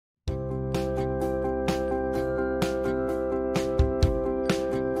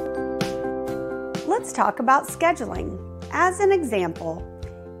let's talk about scheduling. As an example,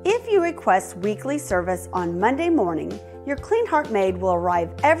 if you request weekly service on Monday morning, your Clean Heart Maid will arrive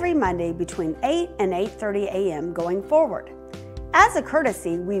every Monday between 8 and 8:30 a.m. going forward. As a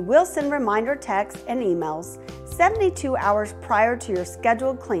courtesy, we will send reminder texts and emails 72 hours prior to your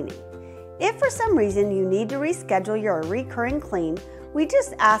scheduled cleaning. If for some reason you need to reschedule your recurring clean, we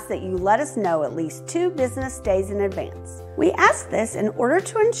just ask that you let us know at least 2 business days in advance. We ask this in order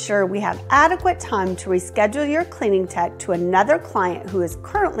to ensure we have adequate time to reschedule your cleaning tech to another client who is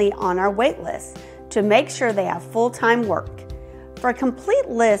currently on our wait list to make sure they have full-time work. For a complete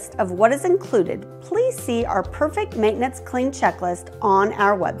list of what is included, please see our Perfect Maintenance Clean checklist on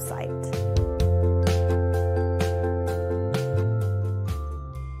our website.